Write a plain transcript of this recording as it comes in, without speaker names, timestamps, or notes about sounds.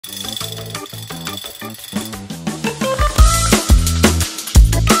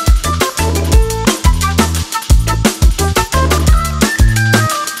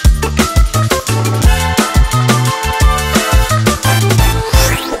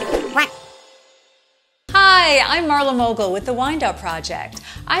I'm Marla Mogul with the Windup Project.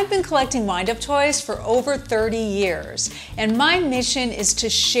 I've been collecting Windup toys for over 30 years, and my mission is to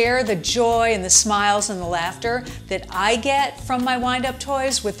share the joy and the smiles and the laughter that I get from my Windup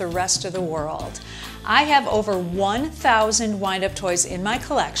toys with the rest of the world. I have over 1,000 Windup toys in my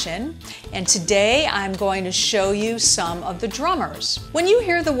collection, and today I'm going to show you some of the drummers. When you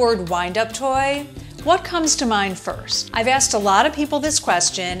hear the word Windup toy, what comes to mind first? I've asked a lot of people this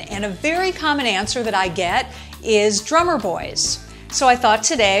question, and a very common answer that I get is drummer boys. So I thought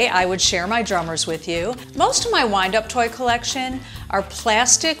today I would share my drummers with you. Most of my Windup toy collection are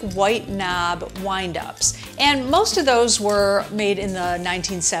plastic white knob windups, and most of those were made in the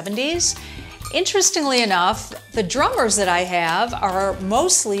 1970s. Interestingly enough, the drummers that I have are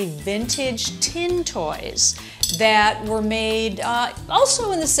mostly vintage tin toys that were made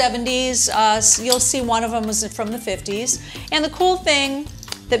also in the 70s. You'll see one of them was from the 50s. And the cool thing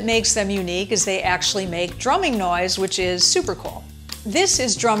that makes them unique is they actually make drumming noise, which is super cool. This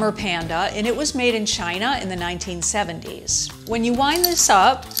is drummer Panda, and it was made in China in the 1970s. When you wind this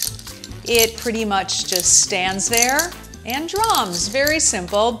up, it pretty much just stands there and drums. Very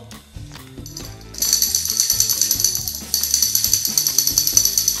simple.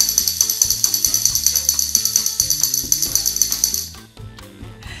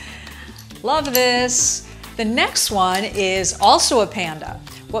 Love this. The next one is also a Panda.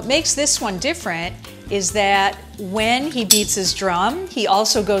 What makes this one different is that when he beats his drum, he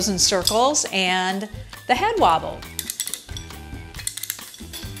also goes in circles and the head wobble.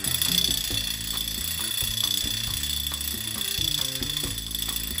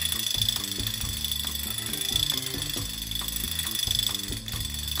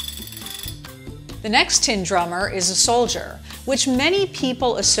 The next tin drummer is a soldier, which many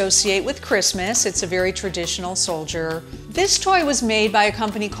people associate with Christmas. It's a very traditional soldier. This toy was made by a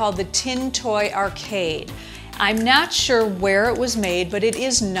company called the TinToy Arcade. I'm not sure where it was made, but it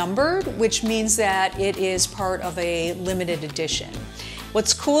is numbered, which means that it is part of a limited edition.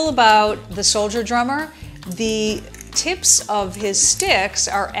 What's cool about the soldier drummer, the tips of his sticks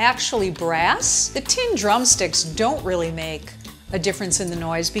are actually brass. The tin drumsticks don't really make a difference in the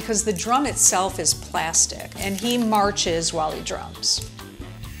noise because the drum itself is plastic, and he marches while he drums.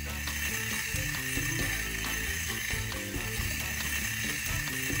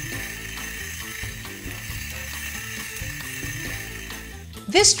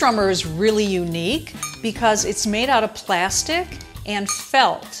 This drummer is really unique because it's made out of plastic and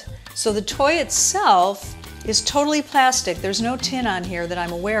felt. So the toy itself is totally plastic. There's no tin on here that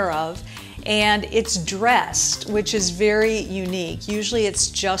I'm aware of. And it's dressed, which is very unique. Usually it's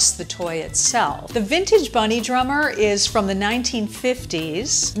just the toy itself. The vintage bunny drummer is from the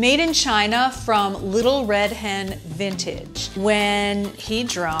 1950s, made in China from Little Red Hen Vintage. When he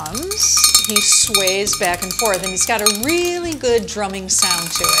drums, he sways back and forth, and he's got a really good drumming sound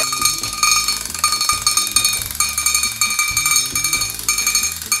to it.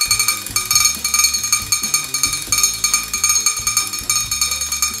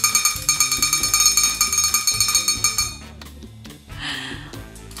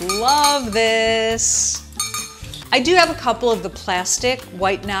 Love this. I do have a couple of the plastic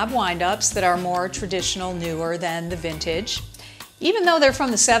white knob windups that are more traditional, newer than the vintage, even though they're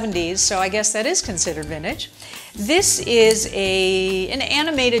from the 70s, so I guess that is considered vintage. This is an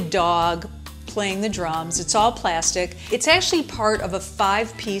animated dog playing the drums. It's all plastic. It's actually part of a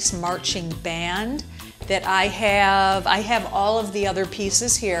 5-piece marching band that I have. I have all of the other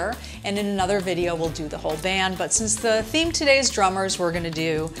pieces here, and in another video we'll do the whole band, but since the theme today is drummers, we're going to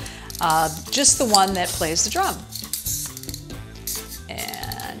do just the one that plays the drum.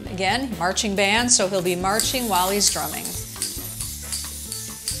 And again, marching band, so he'll be marching while he's drumming.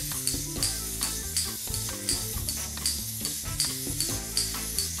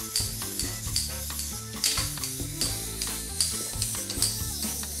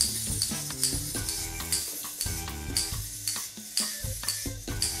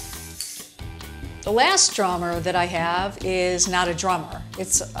 The last drummer that I have is not a drummer,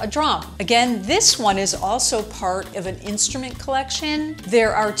 it's a drum. Again, this one is also part of an instrument collection.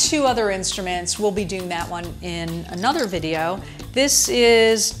 There are 2 other instruments. We'll be doing that one in another video. This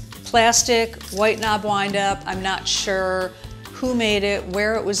is plastic white knob windup. I'm not sure who made it,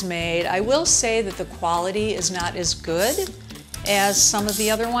 where it was made. I will say that the quality is not as good as some of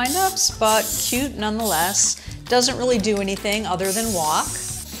the other windups, but cute nonetheless. Doesn't really do anything other than walk.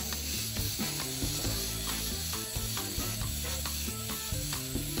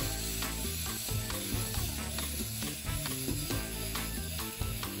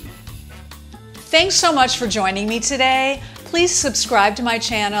 Thanks so much for joining me today. Please subscribe to my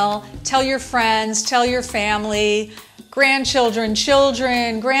channel, Tell your friends, tell your family, grandchildren,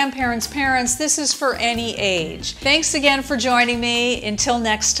 children, grandparents, parents. This is for any age. Thanks again for joining me. Until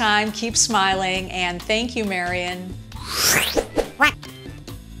next time, keep smiling, and thank you, Marion.